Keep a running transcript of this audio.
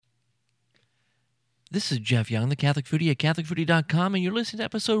This is Jeff Young, the Catholic Foodie at CatholicFoodie.com, and you're listening to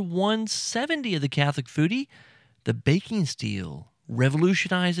episode 170 of the Catholic Foodie, The Baking Steel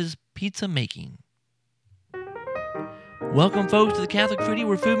Revolutionizes Pizza Making. Welcome, folks, to the Catholic Foodie,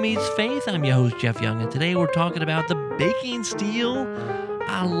 where food meets faith. I'm your host, Jeff Young, and today we're talking about the baking steel.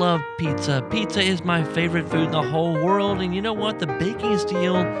 I love pizza. Pizza is my favorite food in the whole world, and you know what? The baking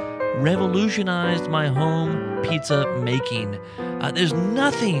steel revolutionized my home pizza making. There's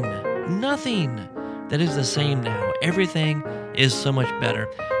nothing that is the same now. Everything is so much better.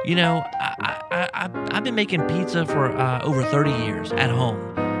 You know, I've been making pizza for over 30 years at home,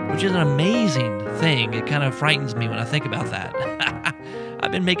 which is an amazing thing. It kind of frightens me when I think about that.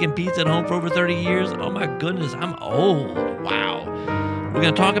 I've been making pizza at home for over 30 years. Oh my goodness, I'm old. Wow. We're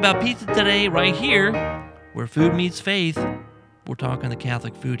going to talk about pizza today right here, where food meets faith. We're talking the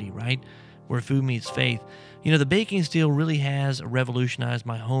Catholic Foodie, right? Where food meets faith. You know, the baking steel really has revolutionized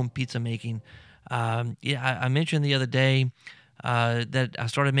my home pizza making. I mentioned the other day that I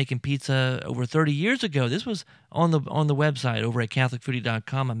started making pizza over 30 years ago. This was on the website over at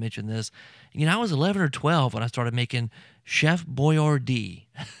CatholicFoodie.com. I mentioned this. You know, I was 11 or 12 when I started making Chef Boyardee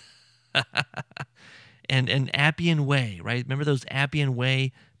and Appian Way, right? Remember those Appian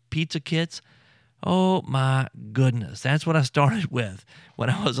Way pizza kits? Oh my goodness. That's what I started with when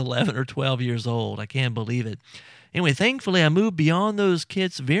I was 11 or 12 years old. I can't believe it. Anyway, thankfully, I moved beyond those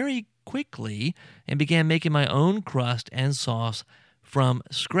kits very quickly and began making my own crust and sauce from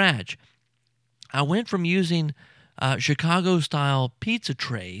scratch. I went from using Chicago-style pizza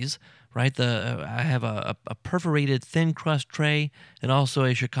trays, right? I have a perforated thin crust tray and also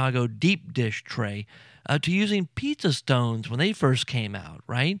a Chicago deep dish tray, to using pizza stones when they first came out,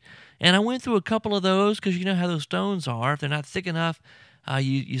 right? And I went through a couple of those because you know how those stones are. If they're not thick enough,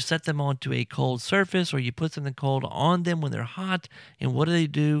 you set them onto a cold surface or you put something cold on them when they're hot. And what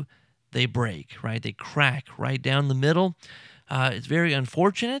do? They break, right? They crack right down the middle. It's very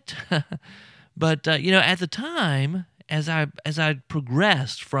unfortunate. But, you know, at the time, as I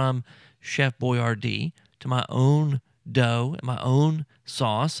progressed from Chef Boyardee to my own dough and my own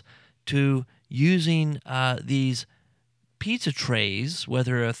sauce to using these pizza trays,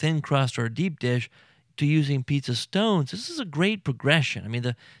 whether a thin crust or a deep dish, to using pizza stones, this is a great progression. I mean,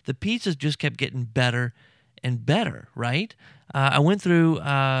 the pizzas just kept getting better and better, right? I went through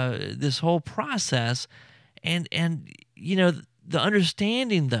this whole process, and you know, the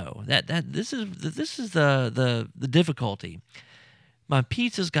understanding though that this is the difficulty. My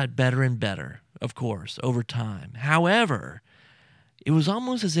pizzas got better and better, of course, over time. However, it was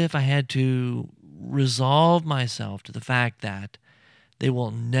almost as if I had to resolve myself to the fact that they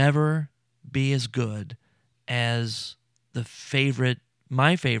will never be as good as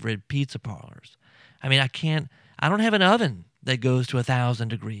my favorite pizza parlors. I mean, I don't have an oven that goes to 1,000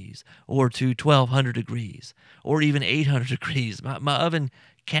 degrees or to 1,200 degrees or even 800 degrees. My oven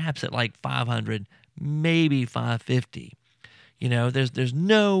caps at like 500, maybe 550. You know, there's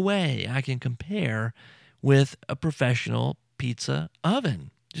no way I can compare with a professional pizza oven.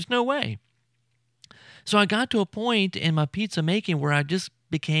 There's no way. So I got to a point in my pizza making where I just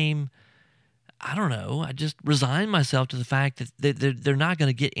became, I don't know, I just resigned myself to the fact that they're not going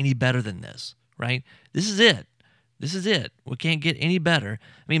to get any better than this, right? This is it. This is it. We can't get any better.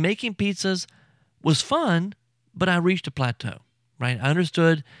 I mean, making pizzas was fun, but I reached a plateau, right? I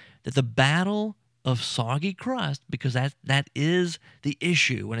understood that the battle of soggy crust, because that is the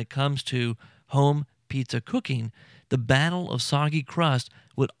issue when it comes to home pizza cooking, the battle of soggy crust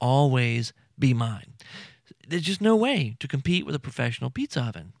would always be mine. There's just no way to compete with a professional pizza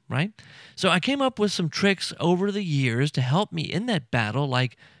oven, right? So I came up with some tricks over the years to help me in that battle,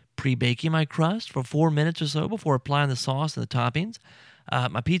 like pre-baking my crust for 4 minutes or so before applying the sauce and the toppings.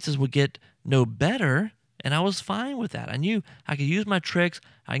 My pizzas would get no better, and I was fine with that. I knew I could use my tricks.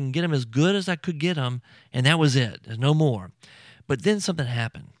 I can get them as good as I could get them, and that was it. There's no more. But then something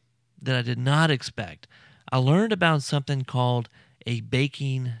happened that I did not expect. I learned about something called a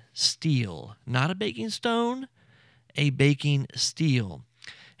baking steel. Not a baking stone, a baking steel.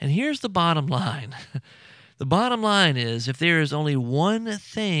 And here's the bottom line. The bottom line is, if there is only one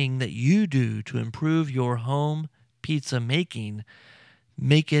thing that you do to improve your home pizza making,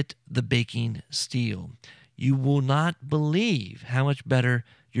 make it the baking steel. You will not believe how much better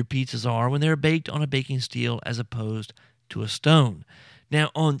your pizzas are when they're baked on a baking steel as opposed to a stone.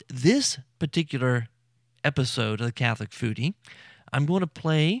 Now, on this particular episode of the Catholic Foodie, I'm going to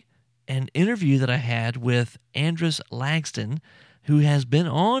play an interview that I had with Andres Langston, who has been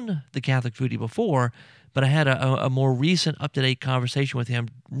on the Catholic Foodie before, but I had a more recent, up-to-date conversation with him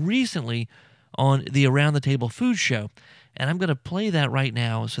recently on the Around the Table Food Show. And I'm going to play that right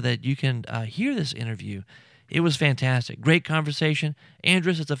now so that you can hear this interview. It was fantastic. Great conversation.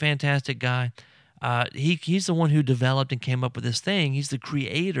 Andrus is a fantastic guy. He's the one who developed and came up with this thing. He's the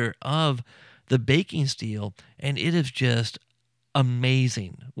creator of the baking steel, and it is just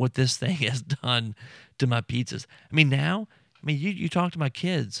amazing what this thing has done to my pizzas. You talk to my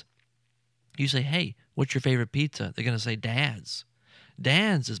kids. You say, hey, what's your favorite pizza? They're going to say Dad's.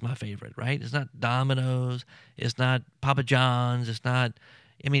 Dad's is my favorite, right? It's not Domino's. It's not Papa John's. It's not,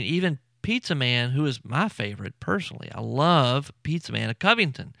 even Pizza Man, who is my favorite personally. I love Pizza Man of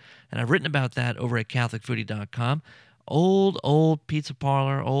Covington, and I've written about that over at CatholicFoodie.com. Old pizza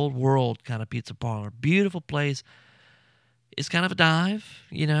parlor, old world kind of pizza parlor. Beautiful place. It's kind of a dive,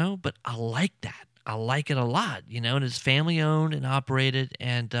 but I like that. I like it a lot, and it's family owned and operated,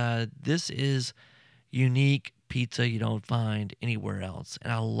 and this is unique pizza you don't find anywhere else,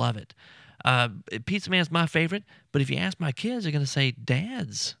 and I love it. Pizza Man's my favorite, but if you ask my kids, they're going to say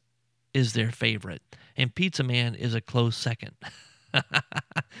Dad's is their favorite, and Pizza Man is a close second,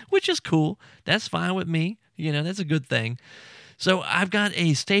 which is cool. That's fine with me. That's a good thing. So I've got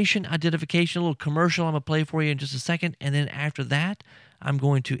a station identification, a little commercial I'm going to play for you in just a second, and then after that, I'm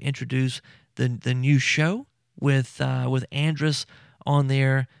going to introduce the new show with Andrus on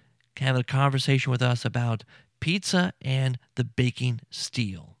there, having a conversation with us about pizza and the baking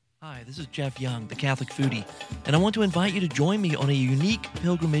steel. Hi, this is Jeff Young, the Catholic Foodie, and I want to invite you to join me on a unique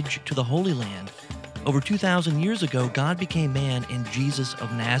pilgrimage to the Holy Land. Over 2,000 years ago, God became man in Jesus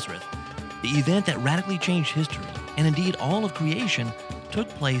of Nazareth. The event that radically changed history, and indeed all of creation, took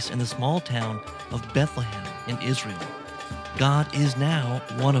place in the small town of Bethlehem in Israel. God is now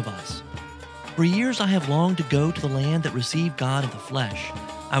one of us. For years I have longed to go to the land that received God in the flesh.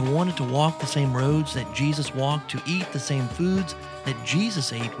 I've wanted to walk the same roads that Jesus walked, to eat the same foods that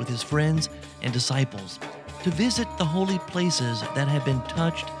Jesus ate with his friends and disciples, to visit the holy places that have been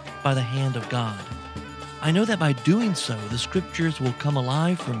touched by the hand of God. I know that by doing so, the scriptures will come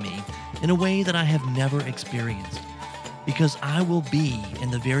alive for me in a way that I have never experienced, because I will be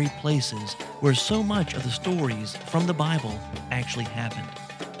in the very places where so much of the stories from the Bible actually happened.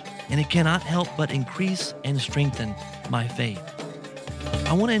 And it cannot help but increase and strengthen my faith.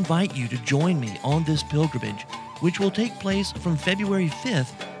 I want to invite you to join me on this pilgrimage, which will take place from February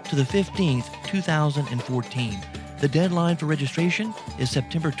 5th to the 15th, 2014. The deadline for registration is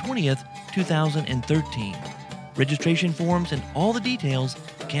September 20th, 2013. Registration forms and all the details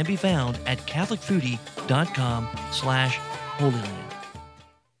can be found at CatholicFoodie.com/Holy Land.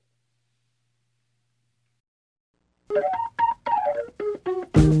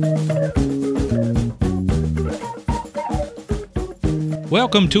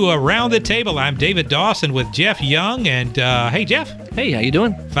 Welcome to Around the Table. I'm David Dawson with Jeff Young, and hey, Jeff. Hey, how you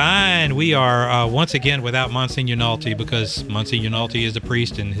doing? Fine. We are once again without Monsignor Nolte, because Monsignor Nolte is a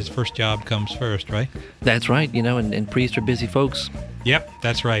priest, and his first job comes first, right? That's right. And priests are busy folks. Yep,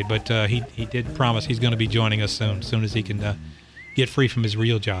 that's right. But he did promise he's going to be joining us soon as he can get free from his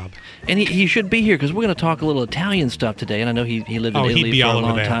real job. And he should be here, because we're going to talk a little Italian stuff today, and I know he lived in Italy for a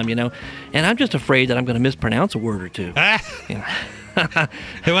long time, and I'm just afraid that I'm going to mispronounce a word or two.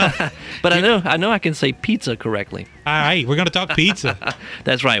 Well, but I know I can say pizza correctly. All right, we're going to talk pizza.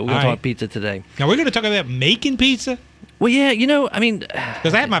 That's right, we're going to talk pizza today. Now, we're going to talk about making pizza? Well, yeah,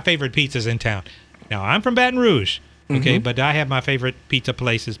 because I have my favorite pizzas in town. Now, I'm from Baton Rouge, okay, but I have my favorite pizza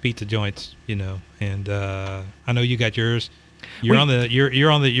places, pizza joints, and I know you got yours.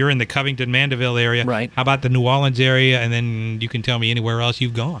 You're in the Covington Mandeville area. Right. How about the New Orleans area? And then you can tell me anywhere else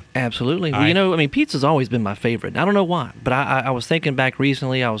you've gone. Absolutely. Well, pizza's always been my favorite. I don't know why, but I was thinking back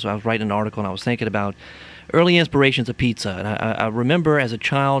recently. I was writing an article, and I was thinking about early inspirations of pizza. And I remember as a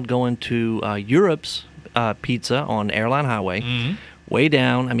child going to Europe's Pizza on Airline Highway, way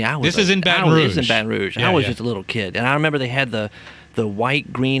down. This is in Baton Rouge. This is in Baton Rouge. I was just a little kid, and I remember they had the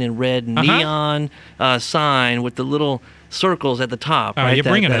white, green, and red neon sign with the little circles at the top. Oh, right? You're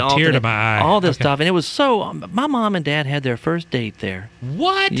bringing a tear to my eye. All this stuff. And it was so... my mom and dad had their first date there.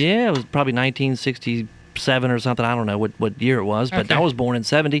 What? Yeah, it was probably 1967 or something. I don't know what year it was, but I was born in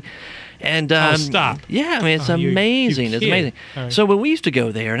 70. And stop. Yeah, it's amazing. It's amazing. Right. So when we used to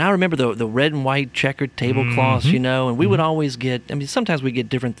go there, and I remember the red and white checkered tablecloths, and we would always get... sometimes we get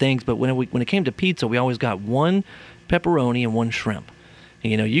different things, but when it came to pizza, we always got one pepperoni and one shrimp.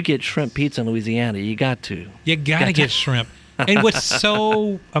 You get shrimp pizza in Louisiana. You got to. You got to get shrimp. And what's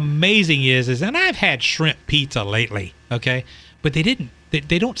so amazing is, and I've had shrimp pizza lately, okay? But they didn't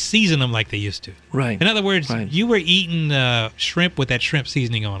they don't season them like they used to. Right. In other words, Right. you were eating shrimp with that shrimp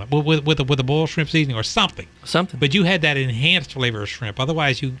seasoning on it, with a boiled shrimp seasoning or something. Something. But you had that enhanced flavor of shrimp.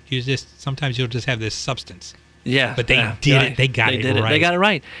 Otherwise, you sometimes you'll just have this substance. Yeah. But they yeah, did right. it. They got it right. They got it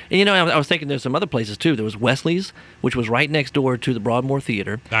right. And, you know, I was thinking there's some other places, too. There was Wesley's, which was right next door to the Broadmoor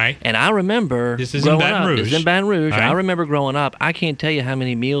Theater. All right. And I remember This is in growing Baton up. Rouge. This is in Baton Rouge. All right. I remember growing up. I can't tell you how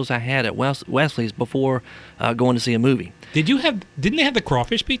many meals I had at Wesley's before going to see a movie. Didn't they have the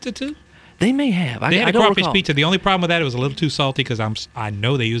crawfish pizza, too? They may have. They had I a don't crawfish recall. pizza. The only problem with that, it was a little too salty because I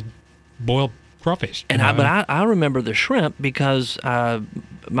know they used boiled crawfish. And I remember the shrimp because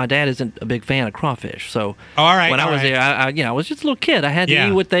my dad isn't a big fan of crawfish. So All right, when I all was right. there, I was just a little kid. I had to Yeah.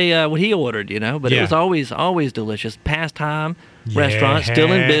 eat what he ordered, you know. But Yeah. it was always delicious. Pastime restaurant,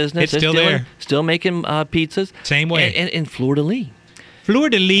 still in Yeah. business. It's still there. Still making pizzas. Same way. And Fleur de Lis. Fleur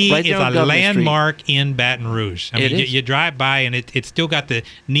de Lis Right is there on a Government Street. landmark in Baton Rouge. I It mean, is. you drive by and it's still got the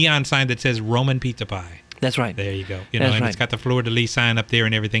neon sign that says Roman Pizza Pie. That's right. There you go. That's And right. it's got the Fleur de Lis sign up there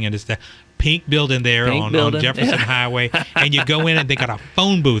and everything, and it's the pink building there Pink on building. Jefferson Highway. And you go in and they got a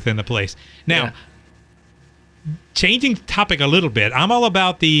phone booth in the place. Now, changing topic a little bit, I'm all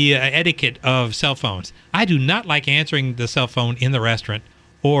about the etiquette of cell phones. I do not like answering the cell phone in the restaurant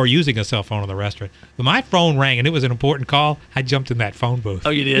or using a cell phone in the restaurant. When my phone rang and it was an important call, I jumped in that phone booth. Oh,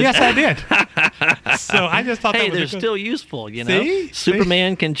 you did? Yes, I did. So I just thought Hey, that was they're a good- still useful, you know. See?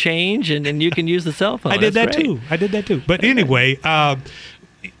 Superman can change, and you can use the cell phone. I did That's that great. too. I did that too. But anyway,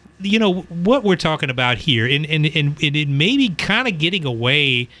 you know what we're talking about here, and it may be kind of getting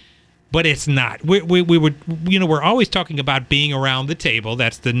away, but it's not. We were, you know, we're always talking about being around the table.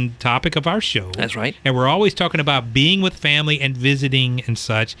 That's the topic of our show. That's right. And we're always talking about being with family and visiting and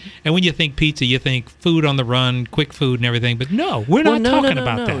such. And when you think pizza, you think food on the run, quick food and everything. But no, we're not talking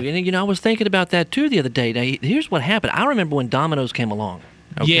about that. And, you know, I was thinking about that too the other day. Now, here's what happened. I remember when Domino's came along.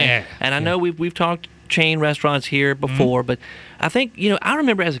 Okay? Yeah. And I know we've talked chain restaurants here before, but I think, you know, I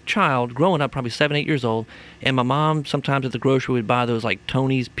remember as a child growing up, probably 7, 8 years old, and my mom sometimes at the grocery would buy those like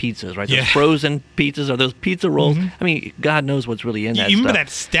Tony's pizzas, right? Those Yeah. frozen pizzas or those pizza rolls. I mean, God knows what's really in that You remember stuff. that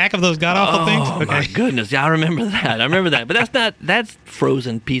stack of those god awful things? Oh my goodness! Yeah, I remember that. But that's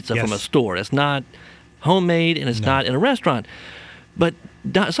frozen pizza from a Yes. store. It's not homemade, and it's not in a restaurant. But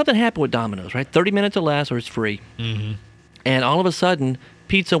something happened with Domino's, right? 30 minutes or less, or it's free. Mm-hmm. And all of a sudden,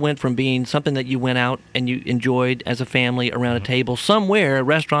 pizza went from being something that you went out and you enjoyed as a family around a table somewhere, a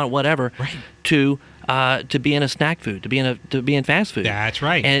restaurant, whatever, Right. to being a snack food, to being fast food. That's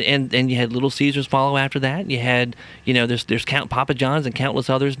right. And you had Little Caesars follow after that. You had, you know, there's Papa John's and countless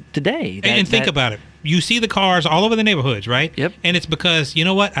others today. And think about it. You see the cars all over the neighborhoods, right? Yep. And it's because, you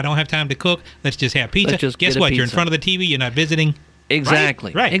know what? I don't have time to cook. Let's just have pizza. Let's just Guess get a what? You're in pizza. front of the TV. You're not visiting.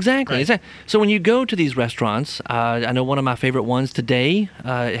 Exactly. Right. Exactly. Right. Exactly. So when you go to these restaurants, I know one of my favorite ones today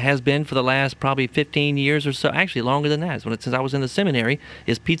has been for the last probably 15 years or so, actually longer than that, since I was in the seminary,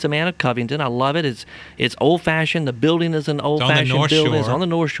 is Pizza Man of Covington. I love it. It's old-fashioned. The building is an old-fashioned North building. It's Shore. on the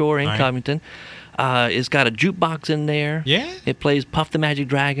North Shore in Right. Covington. It's got a jukebox in there. Yeah? It plays Puff the Magic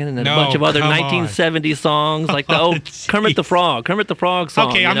Dragon and then No, a bunch of other come on. 1970 songs like the Oh, old Kermit the Frog song.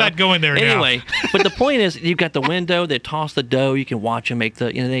 Okay, you I'm know? not going there now. Anyway, but the point is, you've got the window. They toss the dough. You can watch them make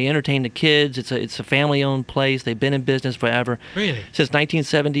they entertain the kids. It's a family-owned place. They've been in business forever. Really? Since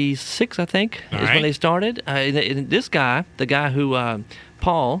 1976, I think, All is right. when they started. And this guy, the guy who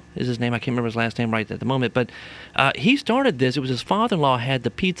Paul is his name. I can't remember his last name right at the moment, but he started this. It was his father-in-law had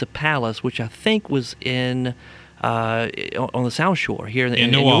the Pizza Palace, which I think was in on the South Shore here in New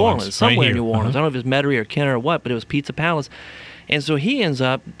New Orleans, Orleans, somewhere right in here. New Orleans. Uh-huh. I don't know if it's Metairie or Kenner or what, but it was Pizza Palace. And so he ends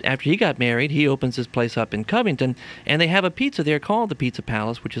up, after he got married, he opens his place up in Covington, and they have a pizza there called the Pizza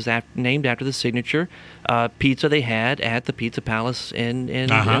Palace, which is named after the signature pizza they had at the Pizza Palace on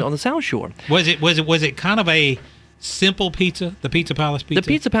the South Shore. Was it kind of a simple pizza, the Pizza Palace pizza? The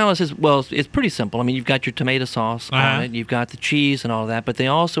Pizza Palace is, it's pretty simple. I mean, you've got your tomato sauce on it, you've got the cheese and all of that, but they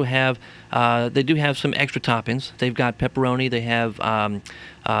also have, they do have some extra toppings. They've got pepperoni, they have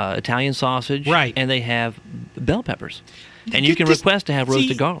Italian sausage, Right. and they have bell peppers. And you can request to have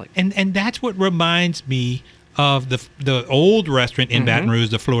roasted garlic. And that's what reminds me of the old restaurant in Baton Rouge,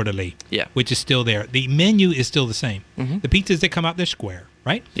 the Fleur de Lis, Yeah. which is still there. The menu is still the same. The pizzas that come out, they're square,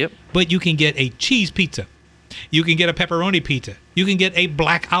 right? Yep. But you can get a cheese pizza. You can get a pepperoni pizza. You can get a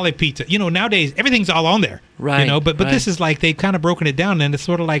black olive pizza. You know, nowadays, everything's all on there. Right, You know, but right. this is like they've kind of broken it down, and it's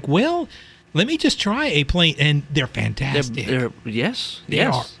sort of like, well, let me just try a plain, and they're fantastic. Yes. They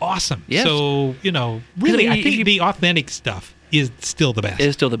are awesome. Yes. So, you know, really, I I mean, think if you- the authentic stuff is still the best. It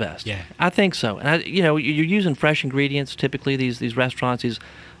is still the best. Yeah. I think so. And you're using fresh ingredients. Typically, these restaurants, these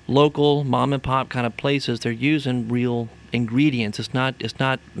local mom and pop kind of places, they're using real ingredients. It's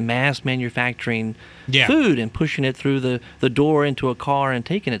not mass manufacturing Yeah. food and pushing it through the door into a car and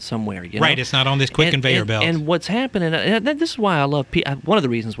taking it somewhere. You know? Right. It's not on this quick conveyor belt. And what's happening, and this is why I love one of the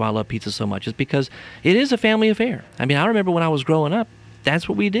reasons why I love pizza so much is because it is a family affair. I mean, I remember when I was growing up, that's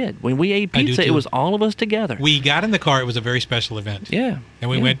what we did. When we ate pizza, it was all of us together. We got in the car. It was a very special event. Yeah. And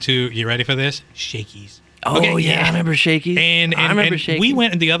we went to, you ready for this? Shakey's. Oh, okay, yeah, I remember Shakey's. I remember Shakey's. We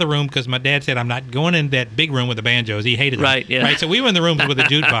went in the other room because my dad said, I'm not going in that big room with the banjos. He hated them. Right, yeah. Right, so we were in the room with the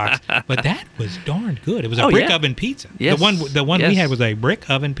jukebox. But that was darn good. It was a brick oven pizza. Yes. The one we had was a brick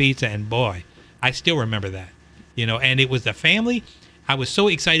oven pizza, and boy, I still remember that. You know, and it was the family. I was so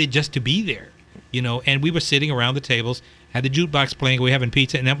excited just to be there. You know, and we were sitting around the tables, had the jukebox playing, we were having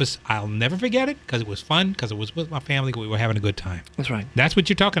pizza, and I'll never forget it because it was fun, because it was with my family, we were having a good time. That's right. That's what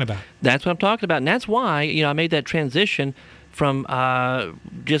you're talking about. That's what I'm talking about. And that's why, I made that transition from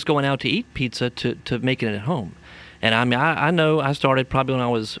just going out to eat pizza to making it at home. And I mean, I know I started probably when I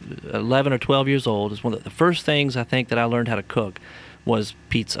was 11 or 12 years old. It's one of the first things I think that I learned how to cook was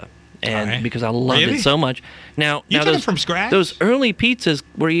pizza. And because I loved it so much. Now took it from scratch? Those early pizzas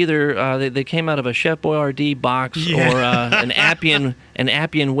were either they came out of a Chef Boyardee box or an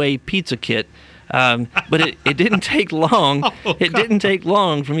Appian Way pizza kit. But it didn't take long. It didn't take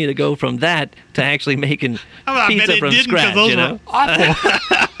long for me to go from that to actually making pizza from scratch. Those were awful.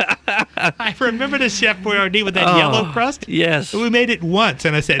 I remember the Chef Boyardee with that yellow crust. Yes. We made it once,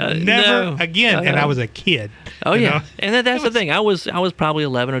 and I said never again. And I was a kid. Oh yeah, know? And that's the thing. I was probably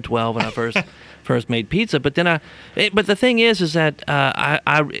 11 or 12 when I first made pizza. But then but the thing is that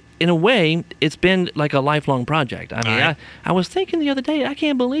I in a way it's been like a lifelong project. I mean, I was thinking the other day, I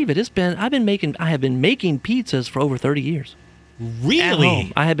can't believe it. I have been making pizzas for over 30 years.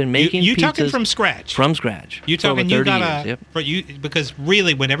 Really? I have been making you pizzas talking from scratch. From scratch. You talking you gotta because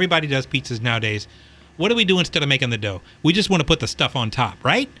really when everybody does pizzas nowadays, what do we do instead of making the dough? We just want to put the stuff on top,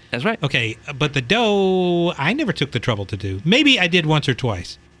 right? That's right. Okay, but the dough I never took the trouble to do. Maybe I did once or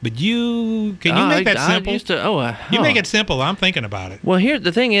twice. But can you make that simple? You make it simple. I'm thinking about it. Well, here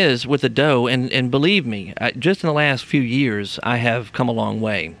the thing is with the dough, and believe me, just in the last few years, I have come a long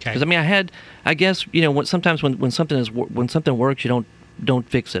way. Because I mean, I guess sometimes when something works, you don't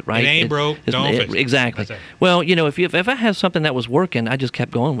fix it, right? It ain't broke, don't fix it. Exactly. Well, if I have something that was working, I just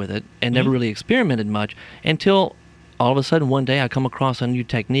kept going with it and never really experimented much until all of a sudden one day I come across a new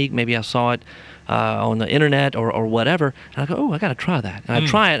technique. Maybe I saw it on the internet or whatever, and I go, oh, I got to try that. And I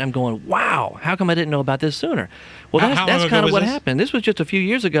try it, and I'm going, wow, how come I didn't know about this sooner? Well, that's kind of what happened. This was just a few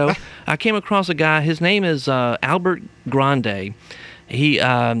years ago. I came across a guy. His name is Albert Grande. He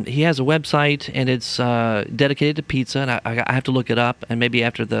has a website, and it's dedicated to pizza, and I have to look it up, and maybe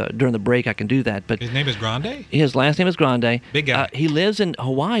during the break I can do that. But his name is Grande? His last name is Grande. Big guy. He lives in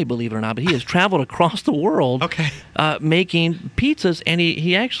Hawaii, believe it or not, but he has traveled across the world making pizzas, and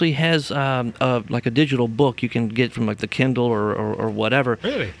he actually has like a digital book you can get from like the Kindle or whatever.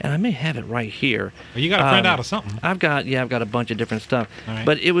 Really? And I may have it right here. Well, you got to print out of something. I've got a bunch of different stuff. All right.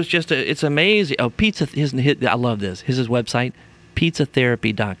 But it was just it's amazing. Oh, pizza! I love this. His website.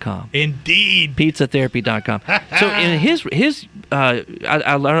 Pizzatherapy.com. Indeed. Pizzatherapy.com. So in his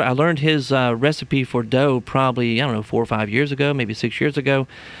I learned his recipe for dough probably 4 or 5 years ago, maybe 6 years ago.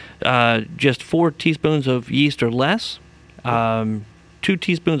 Just 4 teaspoons of yeast or less, 2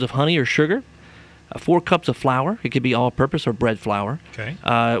 teaspoons of honey or sugar, 4 cups of flour. It could be all-purpose or bread flour. Okay.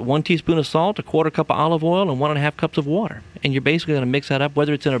 1 teaspoon of salt, 1/4 cup of olive oil, and 1.5 cups of water. And you're basically going to mix that up,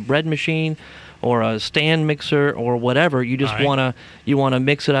 whether it's in a bread machine or a stand mixer or whatever. You just want to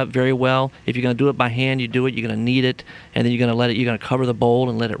mix it up very well. If you're going to do it by hand, you do it. You're going to knead it, and then you're going to cover the bowl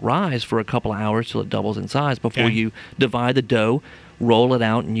and let it rise for a couple of hours till it doubles in size before you divide the dough, roll it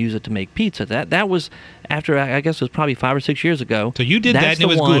out, and use it to make pizza. That was after, I guess it was probably 5 or 6 years ago. So you did that, and it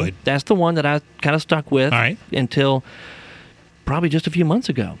was good. That's the one that I kind of stuck with until probably just a few months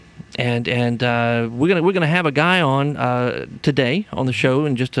ago. And we're gonna have a guy on today on the show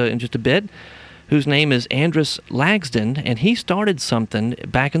in just a bit, whose name is Andrus Lagsden, and he started something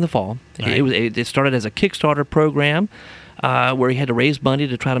back in the fall. It started as a Kickstarter program where he had to raise money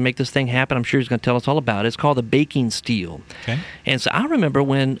to try to make this thing happen. I'm sure he's going to tell us all about it. It's called the Baking Steel. Okay. And so I remember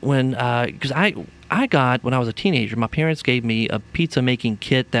when because I got, when I was a teenager, my parents gave me a pizza making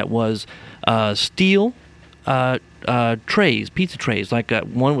kit that was steel trays, pizza trays. Like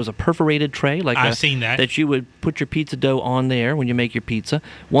one was a perforated tray, like I've seen that you would put your pizza dough on there when you make your pizza.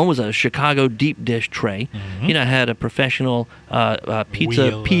 One was a Chicago deep dish tray. Mm-hmm. Had a professional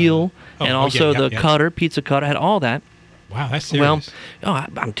pizza peel, and also the cutter, pizza cutter, had all that. Wow, that's serious. Well,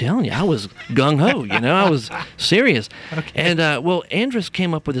 I'm telling you, I was gung-ho, I was serious. Okay. And, Andrus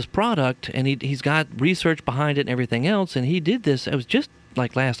came up with this product, and he's got research behind it and everything else, and he did this. It was just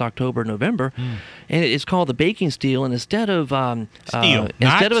like last October, November, and it's called the baking steel. And instead of steel,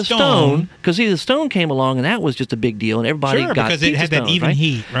 instead of a stone, because the stone came along, and that was just a big deal, and everybody got because it had that stones, even right?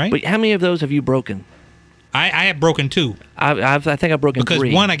 heat, right? But how many of those have you broken? I have broken 2. I think I've broken because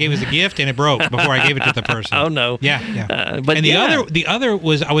 3. one I gave as a gift and it broke before I gave it to the person. Oh no! Yeah. But and the other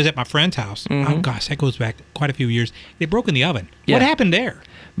was I was at my friend's house. Oh gosh, that goes back quite a few years. They broke in the oven. Yeah. What happened there?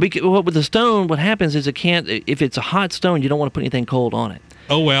 Because, with the stone, what happens is it can't. If it's a hot stone, you don't want to put anything cold on it.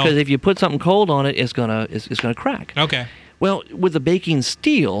 Oh well. Because if you put something cold on it, it's gonna crack. Okay. Well, with the baking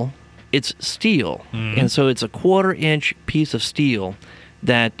steel, it's steel, and so it's a 1/4-inch piece of steel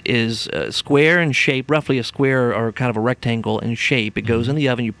that is square in shape, roughly a square or kind of a rectangle in shape. It goes in the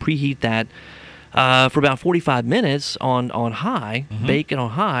oven. You preheat that for about 45 minutes on high, bake it on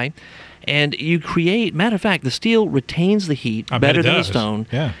high, and you create. Matter of fact, the steel retains the heat better than the stone.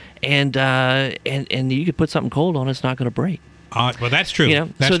 Yeah. And you could put something cold on it; it's not going to break. Well, that's true.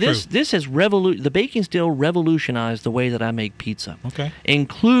 That's so true. this has the baking steel revolutionized the way that I make pizza. Okay.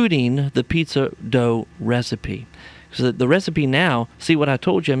 Including the pizza dough recipe. So the recipe now, see what I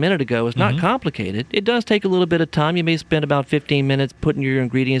told you a minute ago, is not complicated. It does take a little bit of time. You may spend about 15 minutes putting your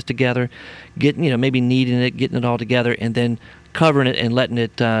ingredients together, getting, maybe kneading it, getting it all together, and then covering it and letting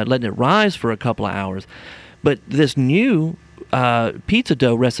it rise for a couple of hours. But this new pizza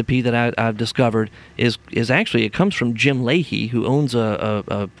dough recipe that I've discovered is actually, it comes from Jim Leahy, who owns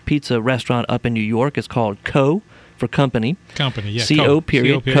a pizza restaurant up in New York. It's called Co. for company. Company, yeah. CO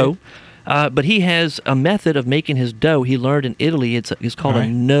period. Co. But he has a method of making his dough he learned in Italy. It's called a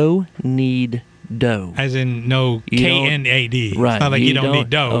no-knead dough. As in no K-N-A-D. Right. It's not like you don't need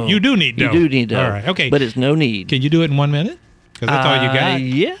dough. Oh, you do need dough. You do need dough. All right, okay. But it's no knead. Can you do it in 1 minute? Because that's all you got?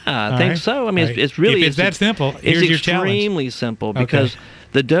 Yeah, I think so. I mean, it's really... If it's that simple, here's your challenge. It's extremely simple because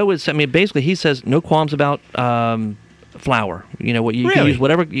the dough is... I mean, basically, he says no qualms about flour. What you can use,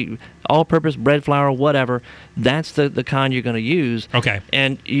 whatever, all-purpose bread flour, whatever. That's the kind you're going to use. Okay.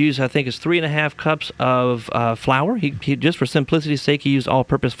 And you use, I think it's 3.5 cups of flour. He just for simplicity's sake, he used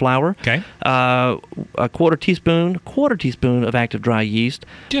all-purpose flour. Okay. A quarter teaspoon of active dry yeast.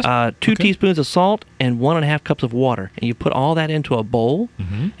 Just 2 teaspoons of salt and 1.5 cups of water. And you put all that into a bowl,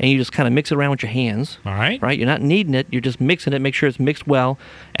 and you just kind of mix it around with your hands. All right. Right. You're not kneading it. You're just mixing it. Make sure it's mixed well.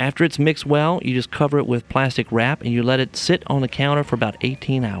 After it's mixed well, you just cover it with plastic wrap and you let it sit on the counter for about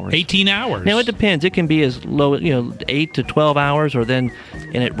 18 hours. 18 hours. Now it depends. It can be as low, 8 to 12 hours, and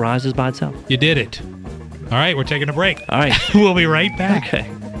it rises by itself. You did it. All right, we're taking a break. All right. We'll be right back. Okay.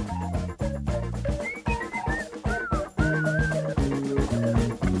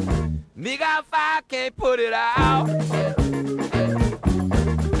 Me got fire, can't put it out.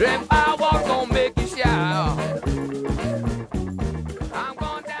 Dream I walk gon' make you shout. I'm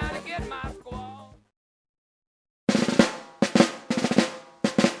going down to get my squad.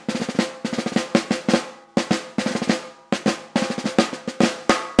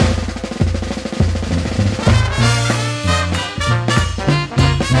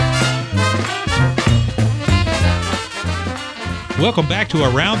 Welcome back to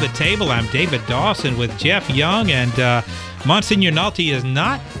Around the Table. I'm David Dawson with Jeff Young, and Monsignor Nalty is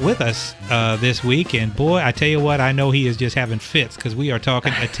not with us this week. And boy, I tell you what, I know he is just having fits because we are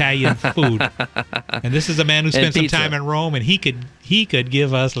talking Italian food. And this is a man who spent some time in Rome, and he could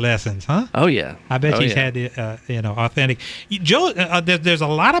give us lessons, huh? Oh yeah, I bet he's had authentic. Joe, there's a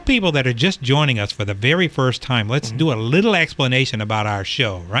lot of people that are just joining us for the very first time. Let's do a little explanation about our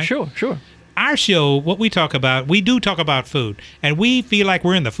show, right? Sure. Our show, what we talk about, we do talk about food, and we feel like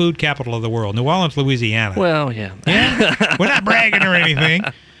we're in the food capital of the world, New Orleans, Louisiana. Well, yeah. We're not bragging or anything,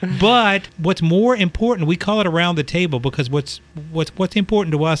 but what's more important, we call it Around the Table because what's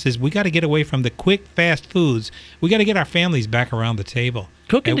important to us is we got to get away from the quick, fast foods. We got to get our families back around the table.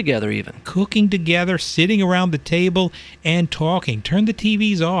 Cooking together, sitting around the table and talking. Turn the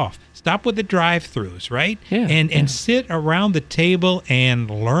TVs off. Stop with the drive-thrus, right? Yeah, and sit around the table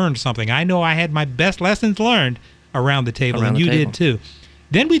and learn something. I know I had my best lessons learned around the table, and you did too.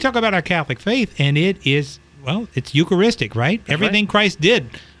 Then we talk about our Catholic faith, and it is, it's Eucharistic, right? Everything Christ did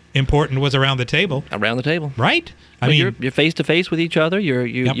important was around the table. Right? I mean, you're face to face with each other.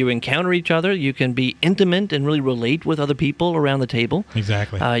 You encounter each other. You can be intimate and really relate with other people around the table.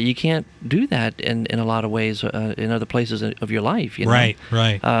 Exactly. You can't do that in a lot of ways in other places of your life. Right.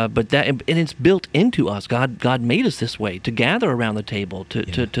 But that, and it's built into us. God made us this way to gather around the table,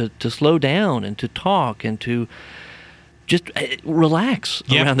 to slow down and to talk and to just relax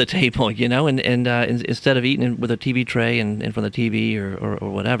Yep. around the table, and instead of eating it with a TV tray and in front of the TV or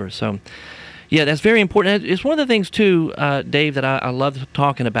whatever. So, yeah, that's very important. It's one of the things too, Dave, that I love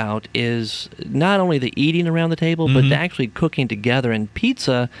talking about is not only the eating around the table, but the actually cooking together. And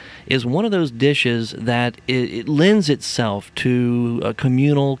pizza is one of those dishes that it lends itself to a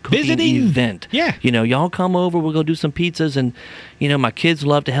communal cooking Visiting. event. Yeah. Y'all come over, we'll go do some pizzas, and my kids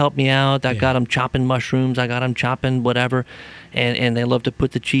love to help me out. I got them chopping mushrooms, I got them chopping whatever. And they love to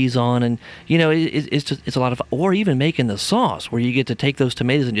put the cheese on, and it's a lot of, or even making the sauce where you get to take those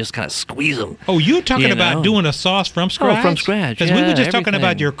tomatoes and just kind of squeeze them. Oh, you're talking about doing a sauce from scratch? Oh, from scratch. Because we were just talking everything.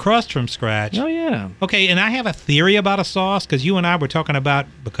 about your crust from scratch. Oh yeah. Okay, and I have a theory about a sauce because you and I were talking about,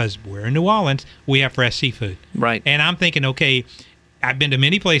 because we're in New Orleans, we have fresh seafood. Right. And I'm thinking, okay, I've been to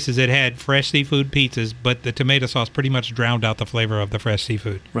many places that had fresh seafood pizzas, but the tomato sauce pretty much drowned out the flavor of the fresh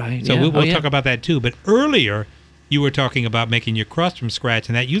seafood. Right. So yeah. we'll yeah. talk about that too. But earlier, you were talking about making your crust from scratch,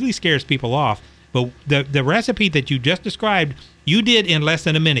 and that usually scares people off. But the recipe that you just described, you did in less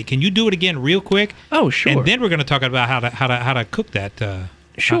than a minute. Can you do it again real quick? Oh, sure. And then we're going to talk about how to cook that.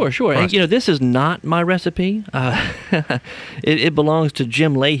 Sure. crust. And, this is not my recipe. It belongs to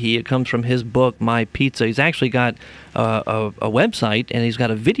Jim Leahy. It comes from his book, My Pizza. He's actually got a website, and he's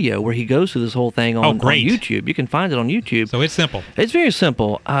got a video where he goes through this whole thing on YouTube. You can find it on YouTube. So it's simple. It's very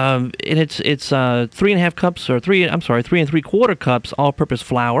simple. And it's 3.5 cups, or 3 3/4 cups all-purpose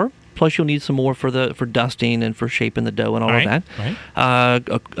flour. Plus, you'll need some more for dusting and for shaping the dough and all of that. Right.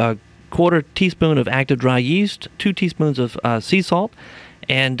 A quarter teaspoon of active dry yeast, 2 teaspoons of sea salt,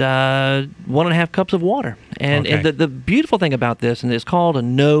 and 1.5 cups of water. And the beautiful thing about this, and it's called a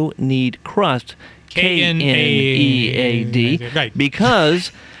no-knead crust, Knead, Right.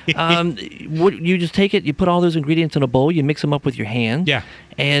 because you just take it, you put all those ingredients in a bowl, you mix them up with your hand,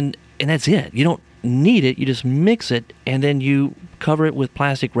 and that's it. You don't knead it, you just mix it, and then you cover it with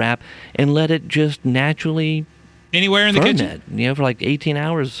plastic wrap and let it just naturally anywhere in the kitchen, for like 18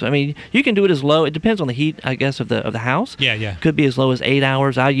 hours. I mean, you can do it as low. It depends on the heat, I guess, of the house. Yeah. Could be as low as 8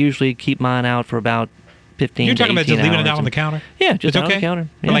 hours. I usually keep mine out for about 15 You're to 18 talking about just leaving it hours. out on the counter? Yeah, just It's out okay? on the counter.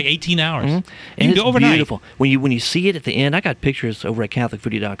 For like 18 hours. Mm-hmm. You And can do it's overnight. beautiful. When you see it at the end, I got pictures over at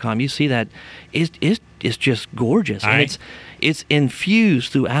CatholicFoodie.com. You see that it's just gorgeous. All And right. it's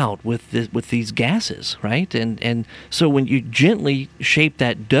infused throughout with these gases, right? And so when you gently shape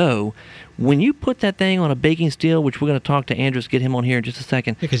that dough, when you put that thing on a baking steel, which we're going to talk to Andrews, get him on here in just a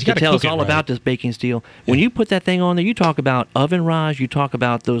second, 'cause you to gotta tell us cook it all right. about this baking steel. When you put that thing on there, you talk about oven rise, you talk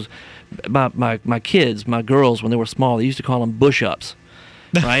about those, my kids, my girls, when they were small, they used to call them bush-ups.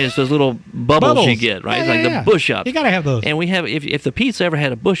 Right, it's those little bubbles you get, right? It's like the bush-ups. You got to have those. And we have, if the pizza ever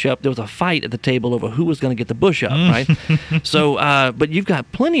had a bush-up, there was a fight at the table over who was going to get the bush-up, right? So, but you've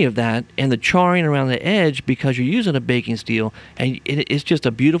got plenty of that, and the charring around the edge because you're using a baking steel, and it's just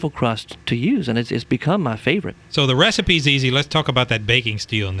a beautiful crust to use, and it's become my favorite. So the recipe's easy. Let's talk about that baking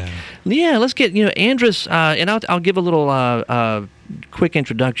steel now. Yeah, let's get, Andrus, and I'll give a little quick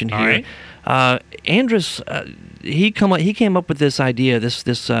introduction here. All right. Andrus, he came up with this idea, this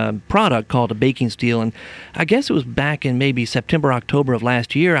product called a baking steel, and I guess it was back in maybe September, October of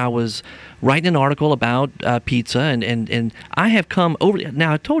last year. I was writing an article about pizza, and I have come over.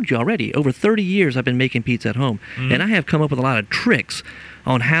 Now I told you already, over 30 years I've been making pizza at home, and I have come up with a lot of tricks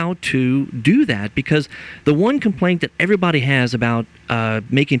on how to do that, because the one complaint that everybody has about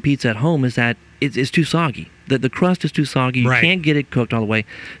making pizza at home is that it's too soggy. The crust is too soggy. You can't get it cooked all the way.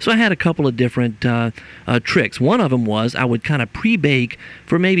 So I had a couple of different tricks. One of them was I would kind of pre-bake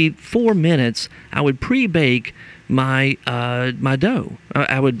for maybe 4 minutes. I would pre-bake my dough.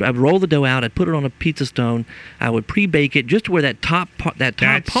 I would roll the dough out. I'd put it on a pizza stone. I would pre-bake it just to where that top part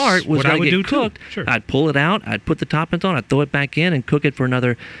was going to get cooked. Sure. I'd pull it out. I'd put the toppings on. I'd throw it back in and cook it for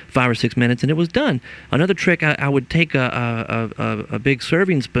another 5 or 6 minutes, and it was done. Another trick, I would take a big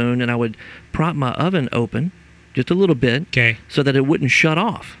serving spoon and I would prop my oven open just a little bit, so that it wouldn't shut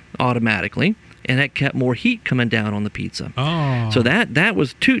off automatically, and that kept more heat coming down on the pizza. Oh. So that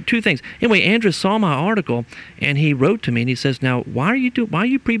was two things. Anyway, Andrew saw my article and he wrote to me and he says, "Now, why are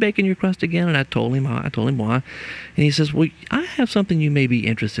you pre-baking your crust again?" And I told him why. And he says, "Well, I have something you may be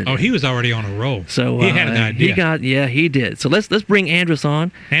interested in." Oh, he was already on a roll. So he had an idea. He did. So let's bring Andrus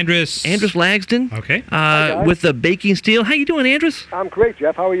on. Andrus Lagston. Okay. With the baking steel. How you doing, Andrus? I'm great,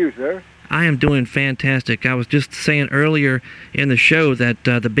 Jeff. How are you, sir? I am doing fantastic. I was just saying earlier in the show that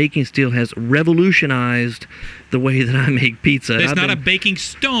the baking steel has revolutionized the way that I make pizza. It's not a baking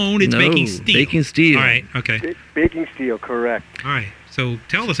stone, it's baking steel. Baking steel. All right, okay. Baking steel, correct. All right, so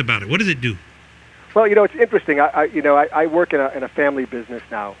tell us about it. What does it do? Well, it's interesting. I work in a family business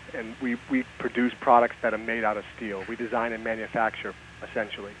now, and we produce products that are made out of steel. We design and manufacture,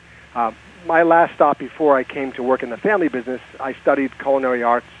 essentially. My last stop before I came to work in the family business, I studied culinary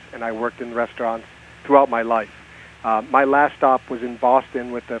arts, and I worked in restaurants throughout my life. My last stop was in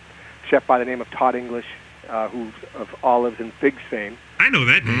Boston with a chef by the name of Todd English, who's of olives and figs fame. I know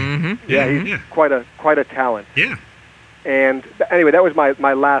that name. Mm-hmm. Yeah, he's quite a talent. Yeah. And anyway, that was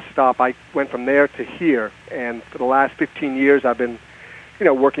my last stop. I went from there to here, and for the last 15 years, I've been,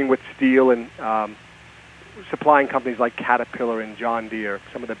 working with steel and supplying companies like Caterpillar and John Deere,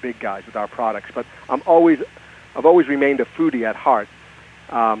 some of the big guys with our products. But I've always remained a foodie at heart.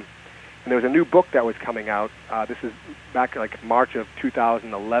 And there was a new book that was coming out. This is back like March of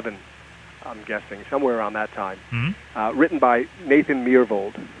 2011, I'm guessing, somewhere around that time. Mm-hmm. Written by Nathan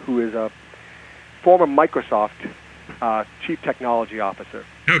Myhrvold, who is a former Microsoft Chief Technology Officer.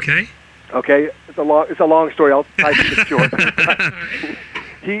 Okay. Okay, it's a long story. I'll try to keep it short.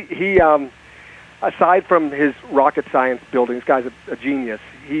 He aside from his rocket science building, this guy's a genius.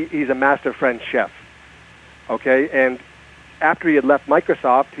 He's a master French chef. Okay, and after he had left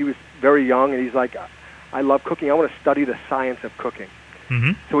Microsoft, he was very young, and he's like, I love cooking. I want to study the science of cooking.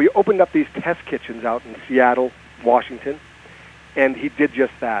 Mm-hmm. So he opened up these test kitchens out in Seattle, Washington, and he did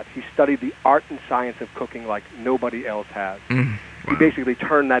just that. He studied the art and science of cooking like nobody else has. Wow. He basically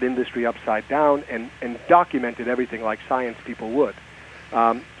turned that industry upside down and documented everything like science people would.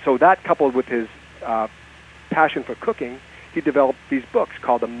 So that, coupled with his passion for cooking, he developed these books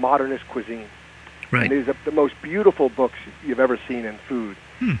called The Modernist Cuisine. Right. And these are the most beautiful books you've ever seen in food.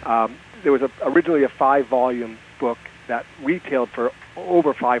 There was originally a 5-volume book that retailed for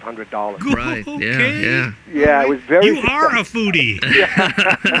over $500. Right. Okay. Yeah. Yeah, it was very. You are a foodie.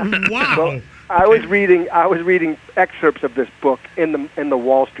 Wow. So I was reading excerpts of this book in the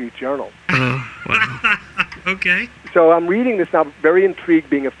Wall Street Journal. Oh, wow. Okay. So I'm reading this now, very intrigued,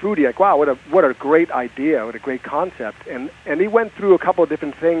 being a foodie. Like, wow, what a great idea, what a great concept. And he went through a couple of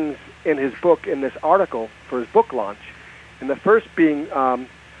different things in his book, in this article for his book launch. And the first being,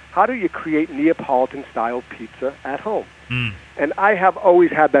 how do you create Neapolitan-style pizza at home? And I have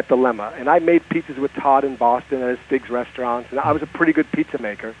always had that dilemma. And I made pizzas with Todd in Boston at his Figs restaurants, and I was a pretty good pizza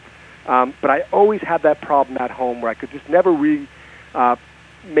maker. But I always had that problem at home where I could just never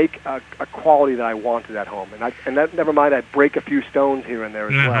make a quality that I wanted at home. And that, never mind, I'd break a few stones here and there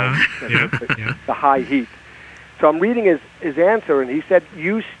as well. The high heat. So I'm reading his answer, and he said,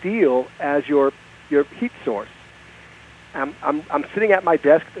 use steel as your heat source. I'm sitting at my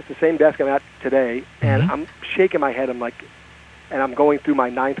desk. It's the same desk I'm at today, and I'm shaking my head. And I'm going through my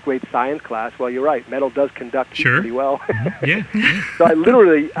 9th grade science class. Well, you're right. Metal does conduct heat pretty well. Yeah. So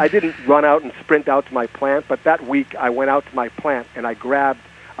I didn't run out and sprint out to my plant, but that week I went out to my plant and I grabbed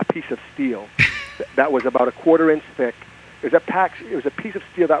a piece of steel that was about a 1/4 inch thick. It was a piece of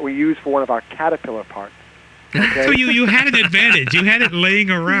steel that we used for one of our Caterpillar parts. Okay? So you had an advantage. You had it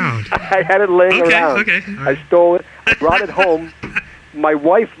laying around. I had it laying around. Okay. I stole it. I brought it home. My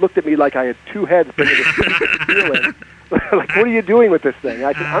wife looked at me like I had 2 heads bringing this piece of steel in. Like, what are you doing with this thing?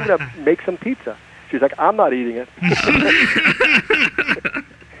 I said, I'm going to make some pizza. She's like, I'm not eating it.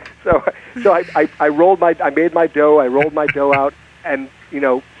 So I made my dough. I rolled my dough out, and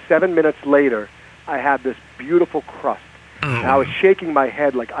 7 minutes later, I had this beautiful crust. Oh. And I was shaking my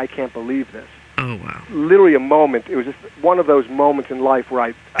head like, I can't believe this. Oh, wow. Literally a moment. It was just one of those moments in life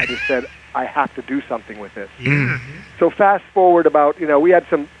where I just said, I have to do something with this. Yeah. So fast forward about, we had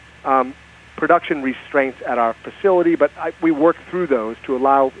some production restraints at our facility, but we worked through those to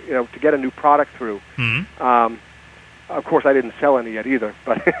allow, to get a new product through. Of course, I didn't sell any yet either,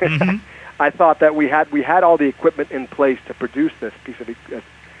 but I thought that we had all the equipment in place to produce this piece of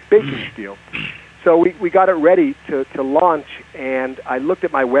baking steel. So we got it ready to launch, and I looked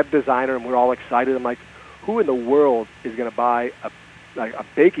at my web designer, and we're all excited. I'm like, who in the world is going to buy a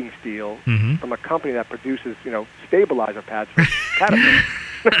baking steel from a company that produces, stabilizer pads for Caterpillar?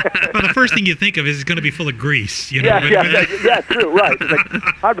 Well, the first thing you think of is it's going to be full of grease. Yeah, true, right. It's like,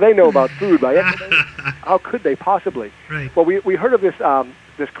 how do they know about food? How could they possibly? Right. Well, we heard of this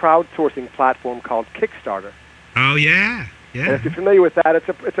crowdsourcing platform called Kickstarter. Oh yeah. And if you're familiar with that, it's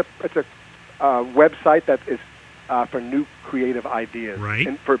a website that is for new creative ideas, right?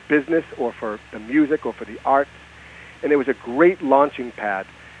 And for business or for the music or for the arts. And it was a great launching pad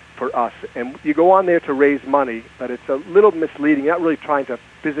for us. And you go on there to raise money, but it's a little misleading. You're not really trying to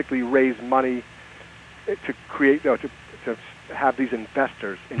physically raise money to create, to have these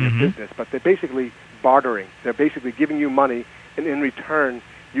investors in your business, but they're basically bartering. They're basically giving you money, and in return,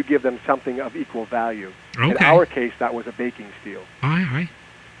 you give them something of equal value. Okay. In our case, that was a baking steel. All right.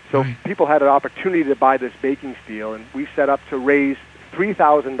 So Right. people had an opportunity to buy this baking steel, and we set up to raise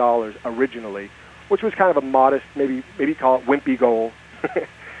 $3,000 originally, which was kind of a modest, maybe call it wimpy goal.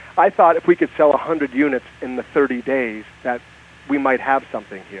 I thought if we could sell 100 units in the 30 days, that we might have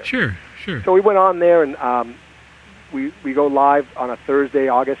something here. Sure. So we went on there, and we go live on a Thursday,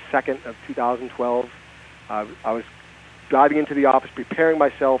 August 2nd of 2012. I was driving into the office, preparing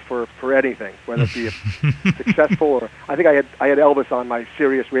myself for anything, whether it be successful or I think I had Elvis on my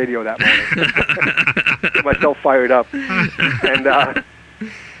Sirius radio that morning, get myself fired up, and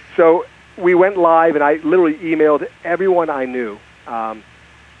so we went live, and I literally emailed everyone I knew,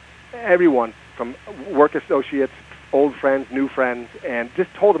 everyone from work associates, old friends, new friends, and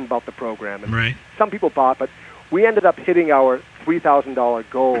just told them about the program. And Right. some people bought, but we ended up hitting our $3,000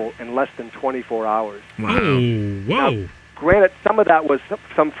 goal in less than 24 hours. Wow. Oh, whoa. Now, granted, some of that was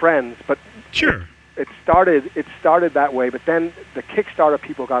some friends, but Sure. it started that way. But then the Kickstarter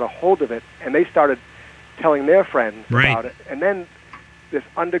people got a hold of it, and they started telling their friends Right. about it. And then this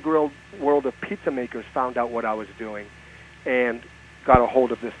underground world of pizza makers found out what I was doing, and got a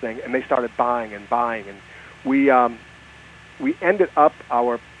hold of this thing, and they started buying, and we ended up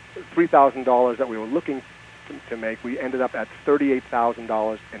our $3,000 that we were looking to make. We ended up at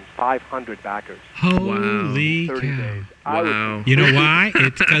 $38,000 and 500 backers. Holy 30 cow. days. Wow. You know why?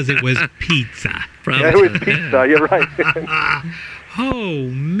 It's because it was pizza. Yeah, it was pizza. You're right. Oh,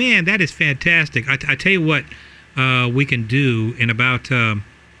 man, that is fantastic. I tell you what we can do in about,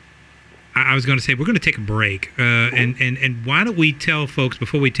 I was going to say, we're going to take a break. And why don't we tell folks,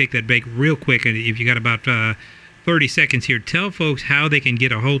 before we take that break real quick, and if you got about 30 seconds here, tell folks how they can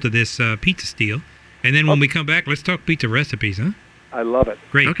get a hold of this pizza steel. And then when we come back, let's talk pizza recipes, huh? I love it.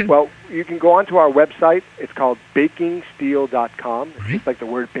 Great. Okay. Well, you can go onto our website. It's called bakingsteel.com. It's Right. just like the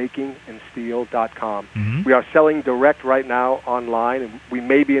word baking and steel.com. Mhm. We are selling direct right now online, and we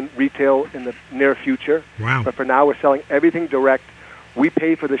may be in retail in the near future. Wow. But for now, we're selling everything direct. We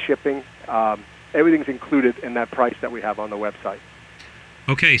pay for the shipping. Everything's included in that price that we have on the website.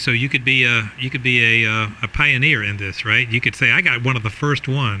 Okay, so you could be a pioneer in this, right? You could say I got one of the first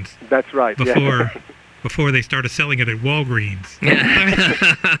ones That's right. yeah. before they started selling it at Walgreens.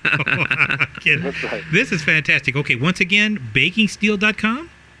 Kidding. That's right. This is fantastic. Okay, once again, bakingsteel.com?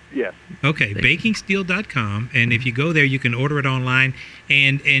 Yes. Okay, bakingsteel.com, and if you go there, you can order it online,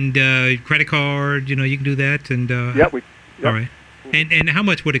 and credit card, you can do that, and Yeah. all right. And how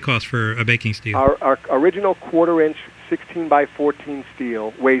much would it cost for a baking steel? Our original quarter-inch 16 by 14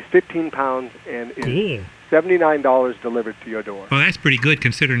 steel weighs 15 pounds and is Cool. $79 delivered to your door. Well, that's pretty good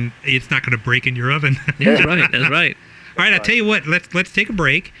considering it's not going to break in your oven. That's right. That's right. All right, I'll tell you what. Let's take a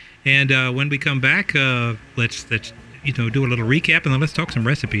break, and when we come back, let's do a little recap, and then let's talk some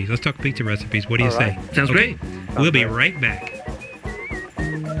recipes. Let's talk pizza recipes. What do you All say? right. Sounds Okay. great. We'll be right back.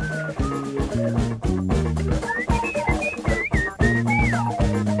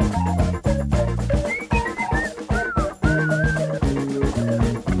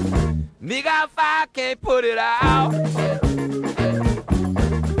 Me got fire, can't put it out.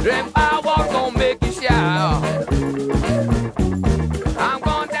 Dream firework gon' make you shout. I'm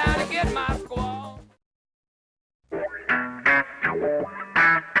going down to get my squaw.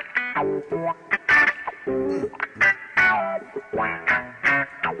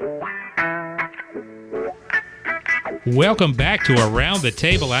 Welcome back to Around the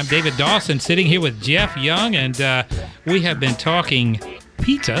Table. I'm David Dawson, sitting here with Jeff Young, and we have been talking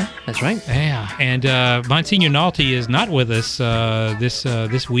pizza. That's right. Yeah, and Monsignor Nalty is not with us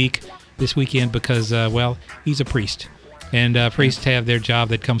this weekend because he's a priest, and priests have their job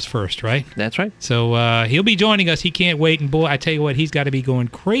that comes first, right? That's right. So he'll be joining us. He can't wait, and boy, I tell you what, he's got to be going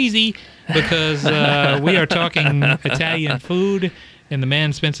crazy because we are talking Italian food. And the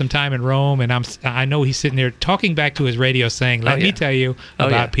man spent some time in Rome, and I know he's sitting there talking back to his radio saying, let me tell you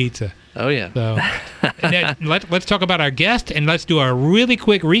about pizza. Oh, yeah. So let's talk about our guest, and let's do a really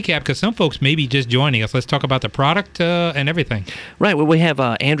quick recap because some folks may be just joining us. Let's talk about the product and everything. Right. Well, we have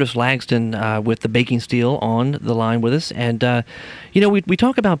Andrus Langston with the Baking Steel on the line with us. And, we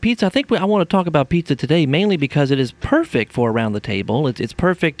talk about pizza. I think I want to talk about pizza today mainly because it is perfect for around the table. It's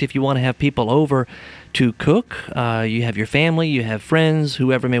perfect if you want to have people over to cook. You have your family, you have friends,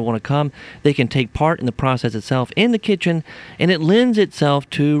 whoever may want to come. They can take part in the process itself in the kitchen, and it lends itself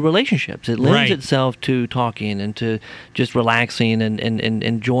to relationships. It lends itself to talking and to just relaxing and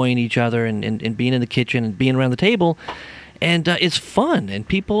enjoying each other and being in the kitchen and being around the table. And it's fun, and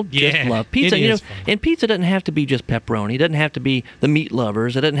people just love pizza. It is fun. And pizza doesn't have to be just pepperoni. It doesn't have to be the meat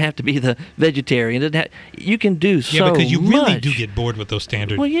lovers. It doesn't have to be the vegetarian. You can do so much. Yeah, because you really do get bored with those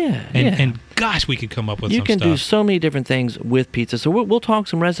standards. Well, yeah. And gosh, we could come up with you some can stuff. do so many different things with pizza. So we'll talk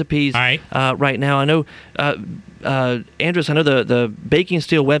some recipes right now. I know, Andres, I know the baking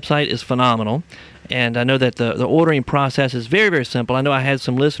steel website is phenomenal. And I know that the ordering process is very, very simple. I know I had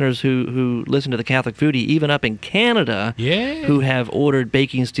some listeners who listen to the Catholic Foodie, even up in Canada, who have ordered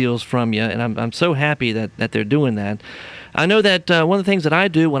baking steels from you. And I'm so happy that they're doing that. I know that one of the things that I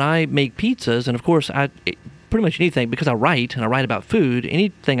do when I make pizzas, and of course, pretty much anything, because I write about food,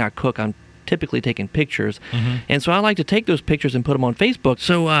 anything I cook, I'm typically taking pictures. And so I like to take those pictures and put them on Facebook.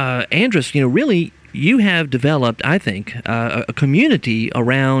 So, Andres, really, you have developed, I think, a community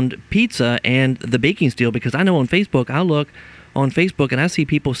around pizza and the baking steel, because I know on Facebook, I look on Facebook and I see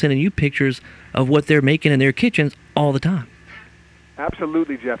people sending you pictures of what they're making in their kitchens all the time.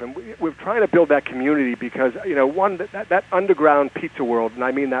 Absolutely, Jeff. And we're trying to build that community because, that underground pizza world, and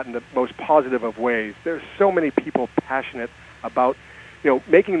I mean that in the most positive of ways, there's so many people passionate about,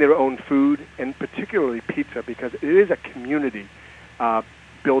 making their own food, and particularly pizza, because it is a community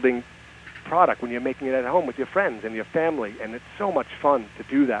building product when you're making it at home with your friends and your family, and it's so much fun to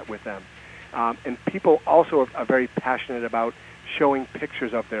do that with them. And people also are very passionate about showing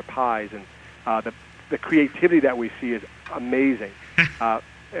pictures of their pies, and the creativity that we see is amazing.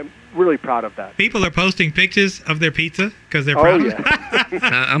 I'm really proud of that. People are posting pictures of their pizza because they're proud of it?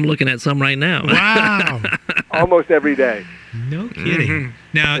 I'm looking at some right now. Wow. Almost every day. No kidding.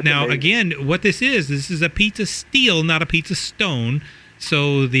 Now, again, what this is a pizza steel, not a pizza stone.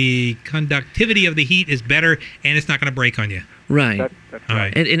 So the conductivity of the heat is better, and it's not going to break on you. Right. That's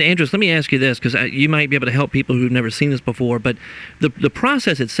right. And Andres, let me ask you this, because you might be able to help people who've never seen this before, but the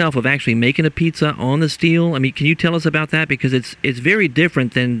process itself of actually making a pizza on the steel, I mean, can you tell us about that? Because it's very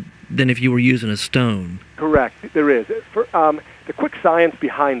different than if you were using a stone. Correct. There is. The quick science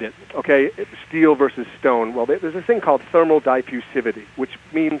behind it, okay, steel versus stone, well, there's a thing called thermal diffusivity, which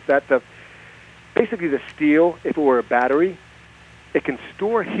means that basically the steel, if it were a battery, it can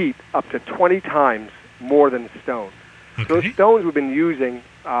store heat up to 20 times more than stone. Okay. Those stones we've been using,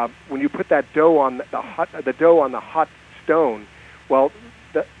 when you put that dough on the dough on the hot stone, well,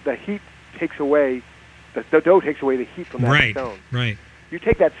 the heat takes away, the dough takes away the heat from that stone. Right. You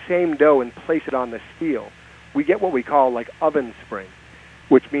take that same dough and place it on the steel, we get what we call like oven spring,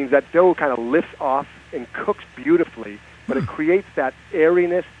 which means that dough kind of lifts off and cooks beautifully, but it creates that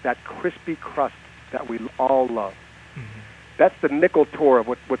airiness, that crispy crust that we all love. That's the nickel tour of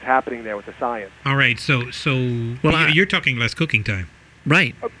what's happening there with the science. All right, so you're talking less cooking time.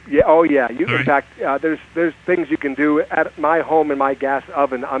 Right. Yeah. Oh, yeah. In right. fact, there's things you can do at my home in my gas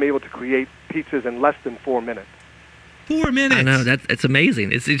oven. I'm able to create pizzas in less than 4 minutes. 4 minutes. I know it's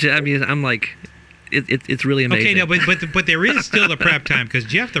amazing. I'm like, it's really amazing. Okay, no, but there is still the prep time, because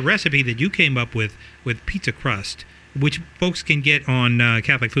Jeff, the recipe that you came up with pizza crust, which folks can get on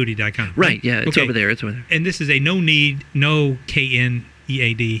CatholicFoodie.com. Right, yeah, it's over there. And this is a no KNEAD.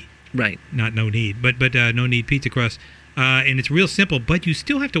 Right. Not no need, but no need pizza crust. And it's real simple, but you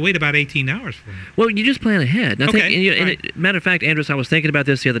still have to wait about 18 hours for it. Well, you just plan ahead. And Okay. Matter of fact, Andres, I was thinking about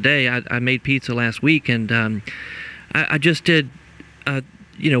this the other day. I made pizza last week, and I just did,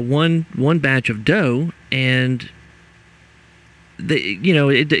 one batch of dough, and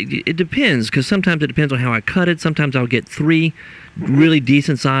it depends, because sometimes it depends on how I cut it. Sometimes I'll get 3 really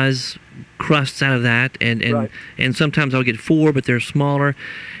decent size crusts out of that, and sometimes I'll get 4, but they're smaller.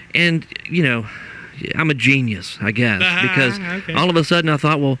 And I'm a genius, I guess, because all of a sudden I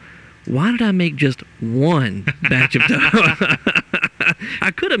thought, well, why did I make just 1 batch of dough?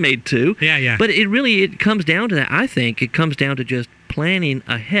 I could have made 2. Yeah. But it comes down to that. I think it comes down to just planning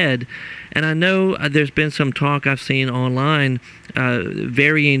ahead. And I know there's been some talk I've seen online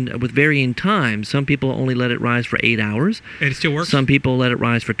varying times. Some people only let it rise for 8 hours. And it still works? Some people let it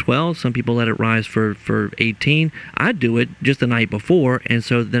rise for 12. Some people let it rise for 18. I do it just the night before, and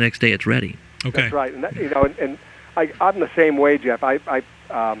so the next day it's ready. Okay. That's right. And I'm the same way, Jeff. I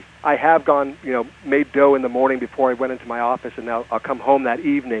have gone, made dough in the morning before I went into my office, and now I'll come home that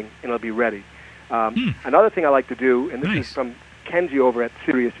evening and it'll be ready. Another thing I like to do, and this is from Kenji over at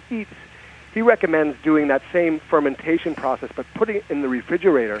Serious Eats, he recommends doing that same fermentation process, but putting it in the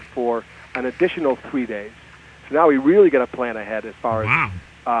refrigerator for an additional 3 days. So now we really got to plan ahead as far as...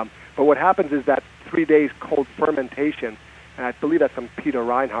 But what happens is that 3 days cold fermentation, and I believe that's from Peter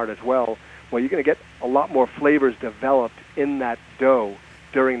Reinhardt as well, well, you're going to get a lot more flavors developed in that dough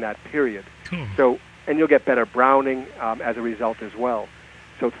during that period. Cool. So, and you'll get better browning as a result as well.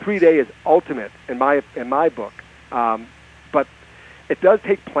 So 3 day is ultimate in my book. but it does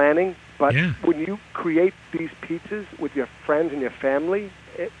take planning. But Yeah. when you create these pizzas with your friends and your family,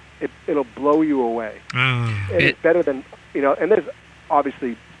 it'll blow you away. Ah. It's better than, and there's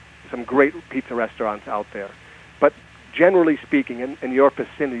obviously some great pizza restaurants out there. But generally speaking, in your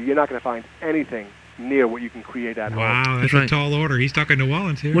vicinity, you're not going to find anything near what you can create at home. Wow, that's right. a tall order. He's talking New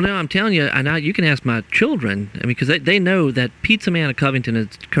Orleans here. Well, now I'm telling you, and you can ask my children. I mean, because they know that Pizza Man of Covington is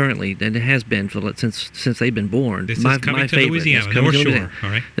currently, and it has been since they've been born. This my is Covington, favorite. Louisiana, It's Covington, North Shore. Louisiana. All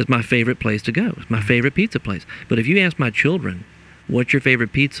right. It's my favorite place to go. It's my favorite pizza place. But if you ask my children, what's your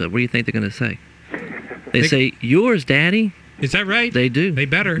favorite pizza? What do you think they're going to say? They say, yours, Daddy. Is that right? They do. They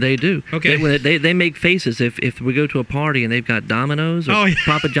better. They do. Okay. They make faces. If we go to a party and they've got Domino's or yeah.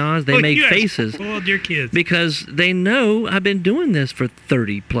 Papa John's, they make you guys faces. spoiled your kids. Because they know I've been doing this for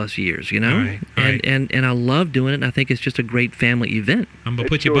 30 plus years, All right, all right. and I love doing it, and I think it's just a great family event. I'm gonna It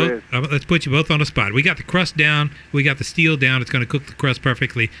put you sure both. Let's put you both on the spot. We got the crust down. We got the steel down. It's gonna cook the crust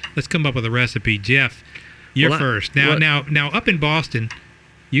perfectly. Let's come up with a recipe. Jeff, you're Well, first. Now, up in Boston,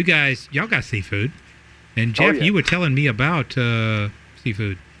 y'all got seafood, and Jeff, yeah. you were telling me about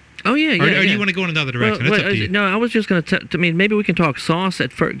seafood. Oh yeah, yeah. Or yeah. do you want to go in another direction? Well, That's up to you. no, I was just going to. Maybe we can talk sauce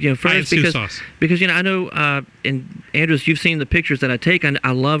at first. All right, First let's do because sauce. I know, and Andrews, you've seen the pictures that I take, and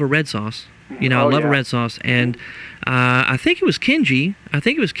I love a red sauce. I love a red sauce, and I think it was Kenji. At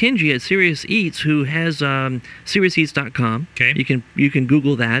Serious Eats who has SeriousSeats.com. Okay. You can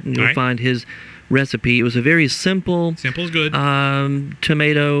Google that, and you'll All right. find his recipe. It was a very simple Simple is good.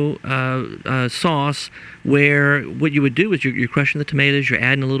 tomato sauce, where what you would do is you're crushing the tomatoes, you're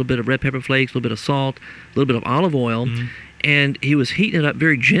adding a little bit of red pepper flakes, a little bit of salt, a little bit of olive oil, and he was heating it up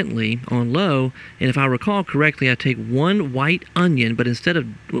very gently on low. And if I recall correctly, I take one white onion, but instead of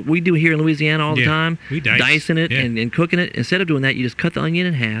what we do here in Louisiana all the Yeah, time, we dicing it yeah. and cooking it, instead of doing that, you just cut the onion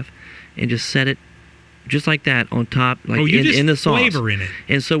in half and just set it just like that on top, like in the sauce. Flavor in it.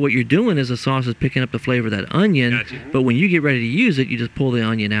 And so what you're doing is the sauce is picking up the flavor of that onion, Gotcha. but when you get ready to use it, you just pull the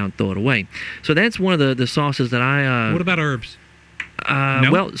onion out and throw it away. So that's one of the sauces that I... What about herbs? No?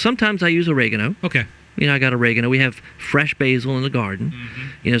 Well, sometimes I use oregano. Okay. I got oregano. We have fresh basil in the garden.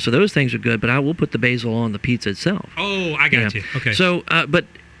 So those things are good, but I will put the basil on the pizza itself. Oh, I got you. Okay. So, but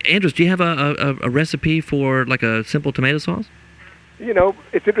Andrews, do you have a recipe for like a simple tomato sauce?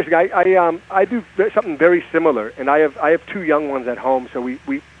 It's interesting. I do something very similar, and I have two young ones at home, so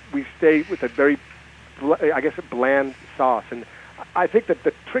we stay with a very, I guess, a bland sauce. And I think that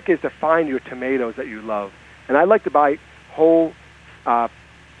the trick is to find your tomatoes that you love. And I like to buy whole,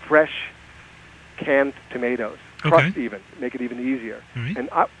 fresh, canned tomatoes, crushed even, make it even easier. All right. And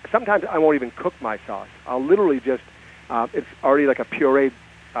sometimes I won't even cook my sauce. I'll literally just, it's already like a pureed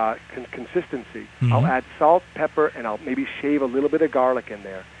consistency. I'll add salt, pepper, and I'll maybe shave a little bit of garlic in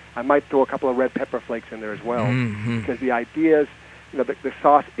there. I might throw a couple of red pepper flakes in there as well, because the idea is, the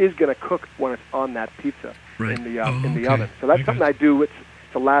sauce is going to cook when it's on that pizza in the oven. So that's something I do. It's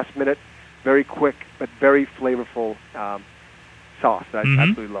a last minute, very quick but very flavorful sauce that I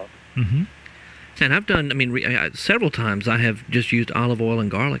absolutely love. And I've done. Several times I have just used olive oil and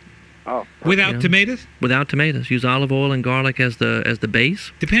garlic. Oh, Without tomatoes? Without tomatoes, use olive oil and garlic as the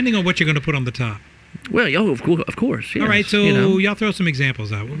base. Depending on what you're going to put on the top. Well, of course. Yes. All right, so y'all throw some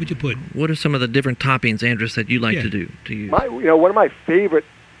examples out. What would you put? What are some of the different toppings, Andrews, that you like to do? To use? One of my favorite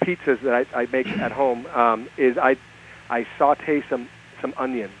pizzas that I make at home is I saute some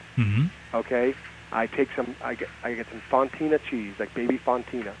onions. Okay, I get some Fontina cheese, like baby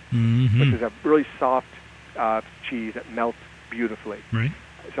Fontina, which is a really soft cheese that melts beautifully. Right.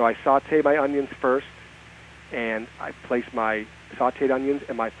 So I saute my onions first, and I place my sauteed onions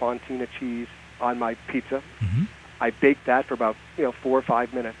and my Fontina cheese on my pizza. I bake that for about 4 or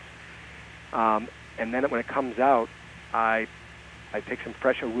 5 minutes, and then when it comes out, I take some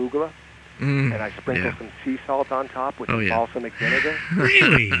fresh arugula and I sprinkle some sea salt on top with some balsamic vinegar.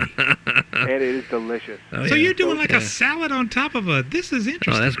 Really? And it is delicious. So you're doing like a salad on top of a... This is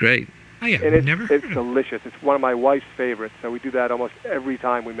interesting. Oh, that's great. Oh, yeah, And never it's delicious. It's one of my wife's favorites, so we do that almost every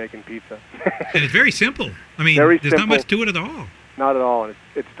time we're making pizza. And it's very simple. I mean, Very there's not simple. much to it at all. Not at all, and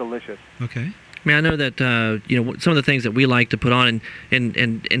it's delicious. Okay. I know that some of the things that we like to put on, and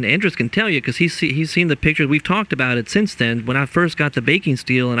Andrews can tell you because he's seen the pictures. We've talked about it since then. When I first got the baking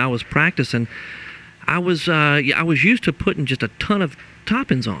steel and I was practicing, I was used to putting just a ton of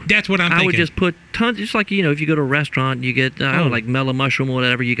toppings on. That's what I'm thinking. I would just put tons, just like if you go to a rrestaurant, you get like mellow mushroom or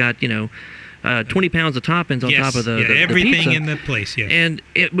whatever. You got 20 pounds of toppings on top of the everything pizza. in the place. Yes. And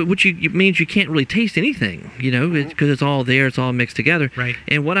which means you can't really taste anything, because it's all there, it's all mixed together. Right.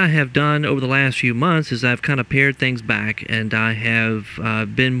 And what I have done over the last few months is I've kind of pared things back, and I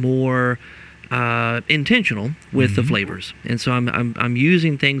have been more intentional with the flavors, and so I'm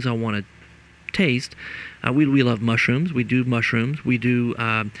using things I want to taste. We love mushrooms. We do mushrooms. We do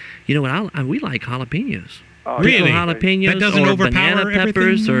you know what? We like jalapenos. Really? Jalapenos That doesn't or overpower banana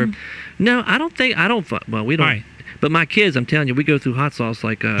peppers everything? no, I don't think well we don't. Right. But my kids, I'm telling you, we go through hot sauce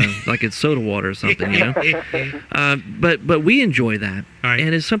like it's soda water or something, you know. But we enjoy that, Right.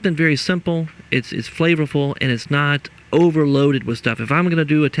 and it's something very simple. It's flavorful, and it's not overloaded with stuff. If I'm going to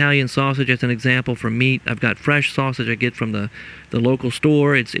do Italian sausage as an example for meat, I've got fresh sausage I get from the local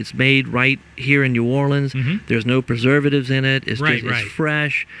store. It's made right here in New Orleans. There's no preservatives in it. It's Right, just right. it's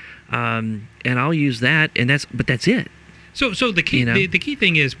fresh, and I'll use that. And that's it. So the key You know? the key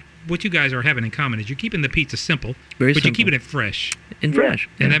thing is what you guys are having in common is you're keeping the pizza simple, Very but simple. you're keeping it fresh. And fresh.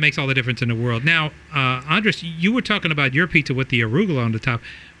 And that makes all the difference in the world. Now, Andres, you were talking about your pizza with the arugula on the top.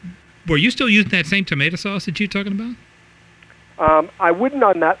 Were you still using that same tomato sauce that you're talking about? I wouldn't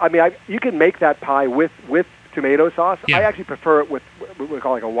on that. I mean, you can make that pie with tomato sauce. Yeah. I actually prefer it with what we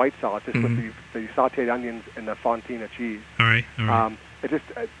call like a white sauce, just with the sautéed onions and the fontina cheese. All right. It's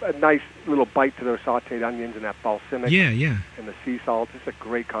just a nice little bite to those sautéed onions and that balsamic Yeah. and the sea salt. It's a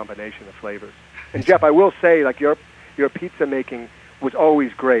great combination of flavors. And Jeff, I will say, like your pizza making was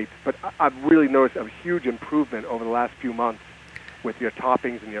always great, but I've really noticed a huge improvement over the last few months with your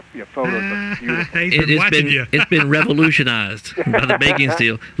toppings and your photos. Look beautiful. He's been watching you. It's been revolutionized by the baking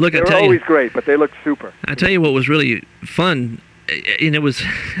steel. Look, They I were tell you, always great, but they look super. I tell you what was really fun, and it was,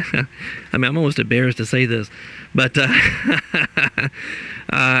 I mean, I'm almost embarrassed to say this, but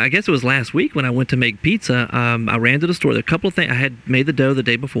I guess it was last week when I went to make pizza. I ran to the store. There were a couple of things. I had made the dough the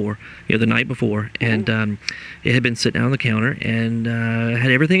day before, the night before, and it had been sitting on the counter, and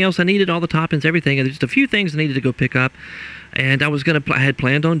had everything else I needed, all the toppings, everything, and just a few things I needed to go pick up. And I had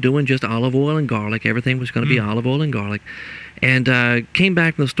planned on doing just olive oil and garlic. Everything was going to be olive oil and garlic. And came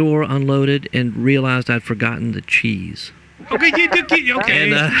back from the store, unloaded, and realized I'd forgotten the cheese. Okay,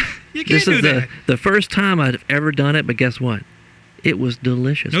 okay. And You can't this do is that. the first time I'd ever done it, but guess what? It was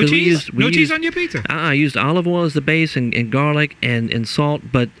delicious. No 'Cause cheese? we No cheese used- on your pizza? I used olive oil as the base and garlic and salt,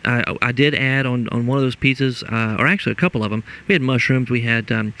 but I did add on one of those pizzas, or actually a couple of them, we had mushrooms, we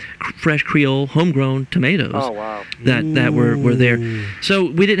had fresh Creole, homegrown tomatoes. Oh, wow. That were there. So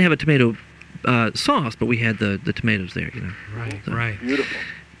we didn't have a tomato sauce, but we had the tomatoes there, you know. Right. Beautiful.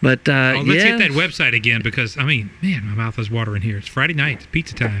 But Oh, let's yeah, hit that website again because, I mean, man, my mouth is watering here. It's Friday night. It's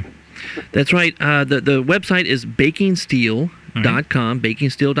pizza time. that's right. The website is bakingsteel.com,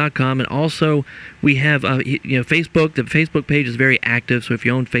 bakingsteel.com, and also we have Facebook. The Facebook page is very active, so if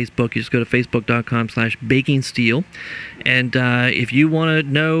you own Facebook, you just go to facebook.com/bakingsteel. And if you want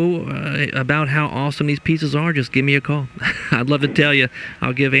to know about how awesome these pizzas are, just give me a call. I'd love to tell you.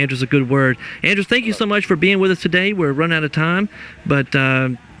 I'll give Andres a good word. Andres, thank you so much for being with us today. We're running out of time, but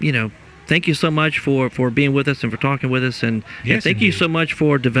thank you so much for being with us and for talking with us, and Yes, thank you indeed. so much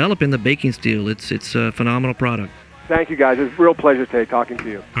for developing the baking steel. It's a phenomenal product. Thank you, guys. It's a real pleasure today talking to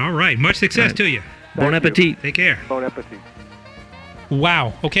you. All right. Much success Right. to you. Bon Thank you. appetit. Take care. Bon appetit.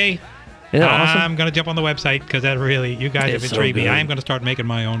 Wow. Okay. Isn't that awesome? I'm going to jump on the website because that really, you guys It's have so intrigued me. good. I am going to start making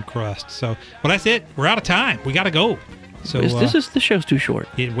my own crust. So, well, that's it. We're out of time. We got to go. So, The show's too short.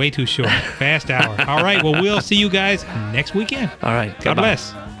 way too short. Fast hour. All right. Well, we'll see you guys next weekend. All right. God Bye-bye.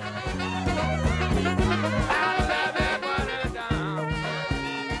 bless.